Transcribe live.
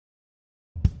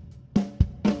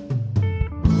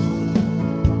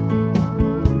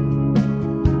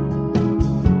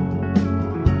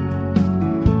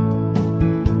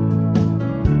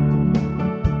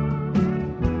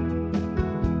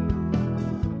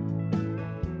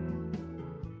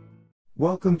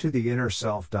Welcome to the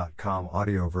InnerSelf.com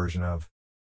audio version of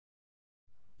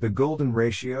The Golden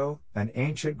Ratio, an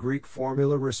ancient Greek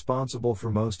formula responsible for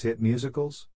most hit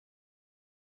musicals.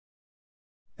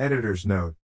 Editor's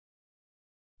note: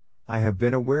 I have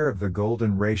been aware of the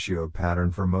golden ratio pattern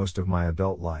for most of my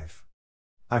adult life.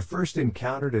 I first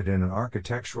encountered it in an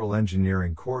architectural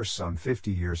engineering course some 50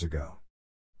 years ago.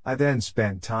 I then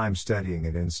spent time studying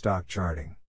it in stock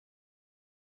charting.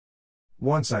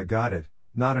 Once I got it,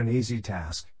 not an easy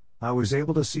task, I was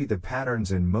able to see the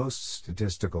patterns in most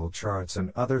statistical charts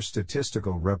and other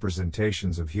statistical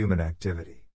representations of human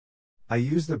activity. I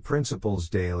use the principles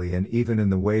daily and even in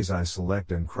the ways I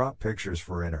select and crop pictures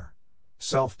for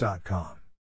InnerSelf.com.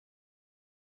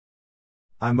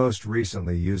 I most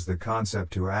recently used the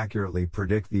concept to accurately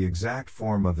predict the exact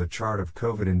form of the chart of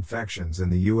COVID infections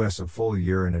in the US a full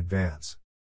year in advance.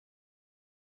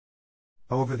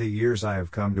 Over the years I have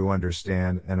come to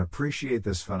understand and appreciate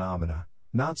this phenomena,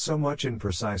 not so much in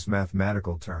precise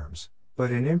mathematical terms,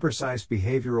 but in imprecise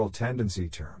behavioral tendency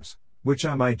terms, which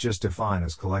I might just define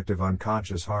as collective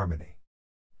unconscious harmony.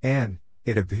 And,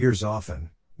 it appears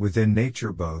often, within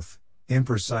nature both,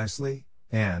 imprecisely,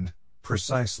 and,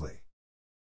 precisely.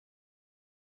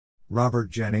 Robert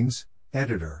Jennings,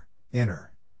 Editor,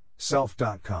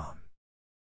 InnerSelf.com.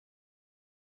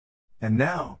 And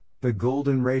now, The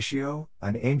Golden Ratio,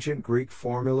 an ancient Greek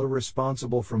formula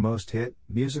responsible for most hit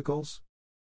musicals.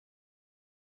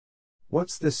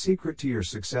 What's the secret to your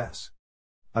success?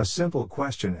 A simple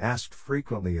question asked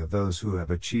frequently of those who have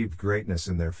achieved greatness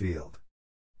in their field.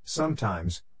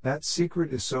 Sometimes, that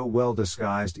secret is so well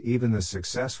disguised even the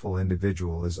successful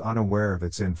individual is unaware of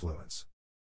its influence.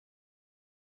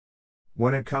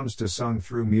 When it comes to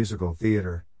sung-through musical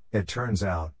theater, it turns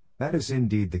out, that is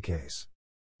indeed the case.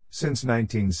 Since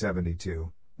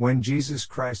 1972, when Jesus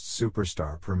Christ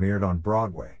Superstar premiered on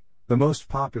Broadway, the most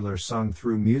popular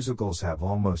sung-through musicals have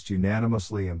almost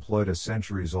unanimously employed a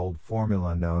centuries-old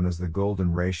formula known as the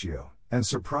Golden Ratio, and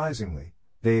surprisingly,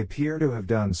 they appear to have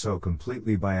done so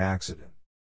completely by accident.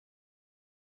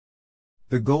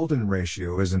 The Golden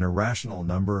Ratio is an irrational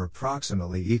number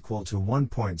approximately equal to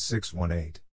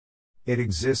 1.618. It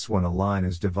exists when a line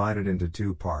is divided into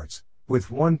two parts,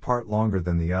 with one part longer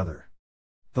than the other.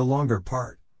 The longer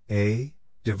part, A,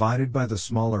 divided by the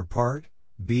smaller part,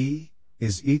 B,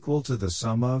 is equal to the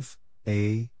sum of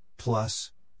A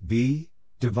plus B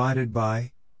divided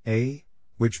by A,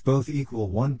 which both equal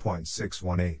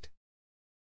 1.618.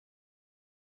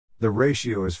 The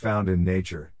ratio is found in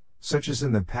nature, such as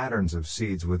in the patterns of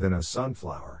seeds within a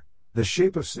sunflower, the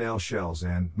shape of snail shells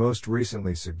and, most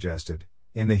recently suggested,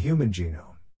 in the human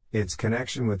genome. Its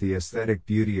connection with the aesthetic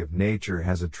beauty of nature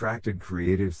has attracted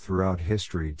creatives throughout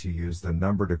history to use the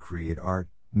number to create art,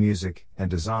 music,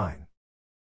 and design.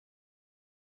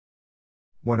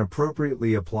 When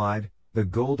appropriately applied, the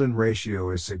Golden Ratio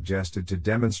is suggested to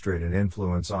demonstrate an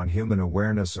influence on human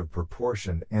awareness of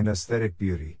proportion and aesthetic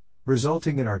beauty,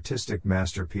 resulting in artistic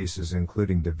masterpieces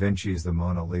including Da Vinci's The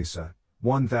Mona Lisa,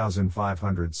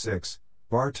 1506,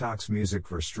 Bartók's Music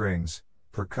for Strings,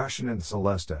 Percussion and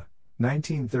Celesta,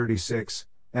 1936,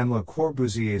 and Le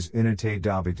Corbusier's Unité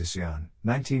d'Habitation,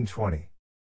 1920.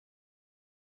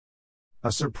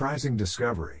 A surprising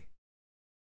discovery.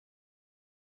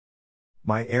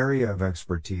 My area of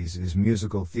expertise is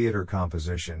musical theater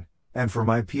composition, and for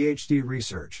my PhD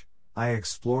research, I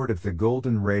explored if the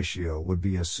Golden Ratio would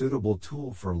be a suitable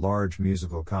tool for large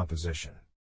musical composition.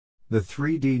 The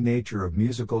 3D nature of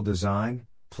musical design,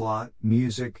 plot,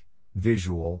 music,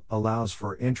 visual, allows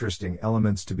for interesting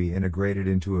elements to be integrated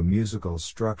into a musical's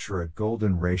structure at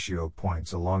golden ratio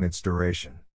points along its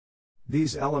duration.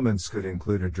 These elements could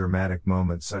include a dramatic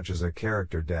moment such as a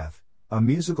character death, a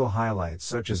musical highlight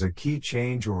such as a key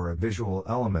change, or a visual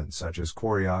element such as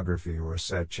choreography or a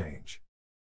set change.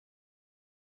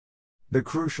 The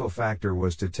crucial factor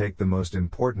was to take the most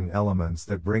important elements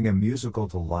that bring a musical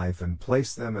to life and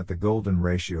place them at the golden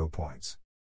ratio points.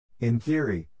 In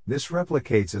theory, this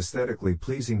replicates aesthetically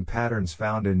pleasing patterns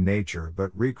found in nature but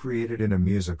recreated in a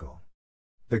musical.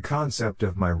 The concept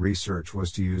of my research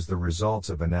was to use the results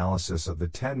of analysis of the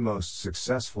 10 most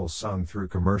successful sung-through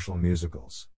commercial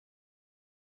musicals.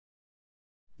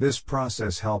 This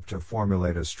process helped to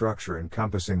formulate a structure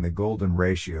encompassing the Golden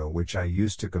Ratio, which I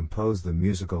used to compose the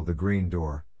musical The Green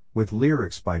Door, with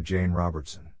lyrics by Jane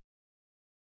Robertson.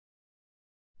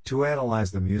 To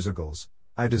analyze the musicals,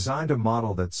 I designed a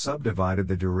model that subdivided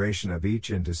the duration of each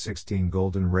into 16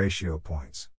 golden ratio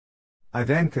points. I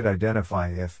then could identify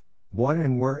if, what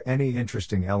and where any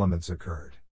interesting elements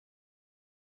occurred.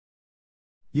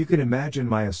 You can imagine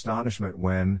my astonishment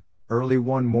when, early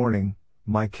one morning,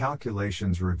 my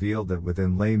calculations revealed that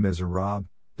within Les Miserables,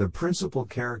 the principal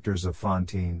characters of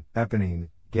Fantine, Eponine,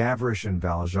 Gavroche and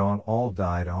Valjean all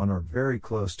died on or very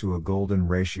close to a golden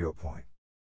ratio point.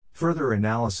 Further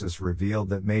analysis revealed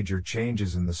that major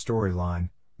changes in the storyline,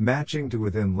 matching to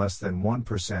within less than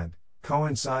 1%,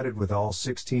 coincided with all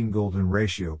 16 golden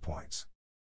ratio points.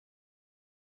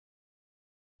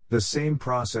 The same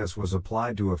process was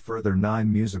applied to a further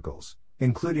 9 musicals,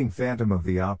 including Phantom of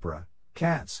the Opera,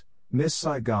 Cats, Miss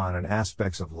Saigon and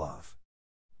Aspects of Love.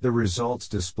 The results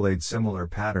displayed similar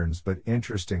patterns, but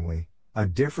interestingly, a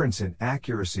difference in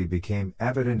accuracy became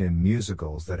evident in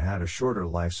musicals that had a shorter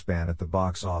lifespan at the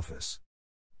box office.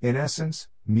 In essence,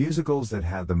 musicals that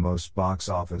had the most box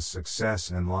office success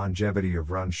and longevity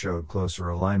of run showed closer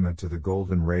alignment to the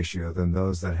golden ratio than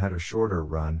those that had a shorter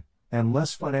run and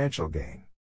less financial gain.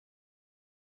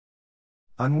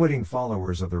 Unwitting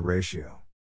followers of the ratio.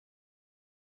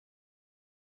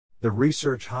 The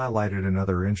research highlighted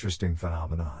another interesting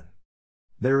phenomenon.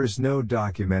 There is no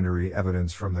documentary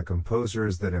evidence from the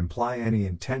composers that imply any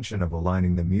intention of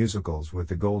aligning the musicals with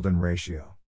the golden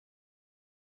ratio.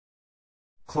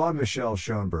 Claude-Michel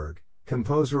Schoenberg,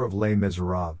 composer of Les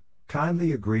Miserables,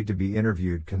 kindly agreed to be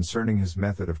interviewed concerning his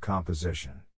method of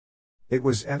composition. It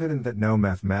was evident that no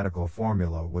mathematical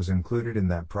formula was included in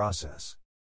that process.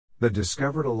 The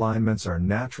discovered alignments are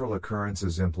natural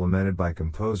occurrences implemented by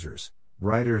composers,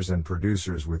 writers and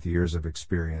producers with years of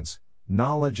experience,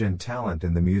 knowledge and talent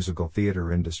in the musical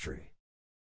theater industry.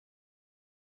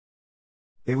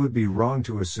 It would be wrong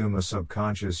to assume a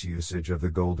subconscious usage of the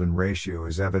golden ratio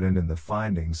is evident in the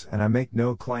findings, and I make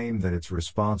no claim that it's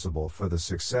responsible for the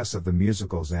success of the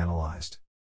musicals analyzed.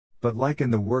 But like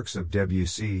in the works of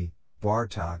Debussy,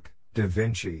 Bartók, Da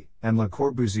Vinci, and Le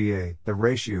Corbusier, the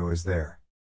ratio is there.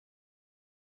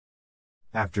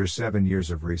 After 7 years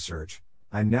of research,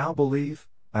 I now believe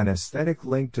an aesthetic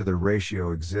link to the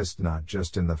ratio exists not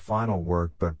just in the final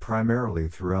work but primarily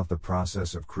throughout the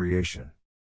process of creation.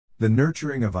 The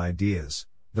nurturing of ideas,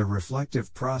 the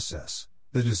reflective process,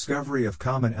 the discovery of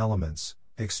common elements,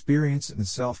 experience and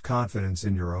self-confidence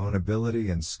in your own ability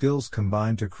and skills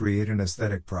combine to create an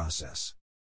aesthetic process.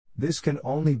 This can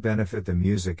only benefit the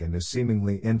music and is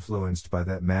seemingly influenced by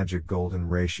that magic golden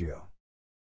ratio.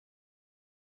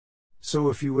 So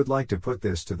if you would like to put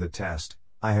this to the test,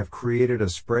 I have created a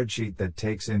spreadsheet that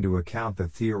takes into account the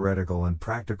theoretical and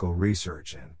practical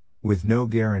research and, with no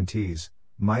guarantees,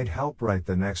 might help write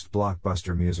the next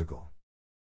blockbuster musical.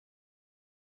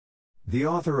 The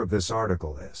author of this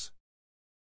article is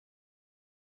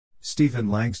Stephen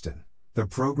Langston, the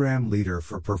program leader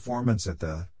for performance at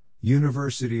the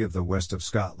University of the West of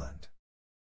Scotland.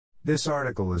 This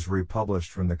article is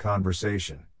republished from The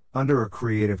Conversation, under a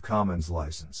Creative Commons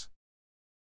license.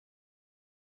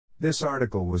 This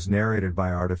article was narrated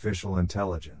by artificial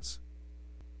intelligence.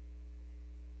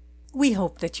 We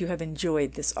hope that you have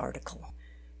enjoyed this article.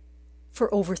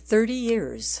 For over 30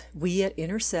 years, we at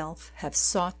Inner Self have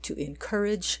sought to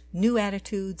encourage new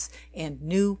attitudes and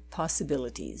new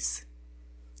possibilities.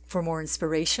 For more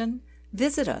inspiration,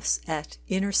 visit us at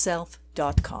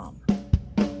innerself.com.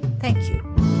 Thank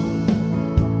you.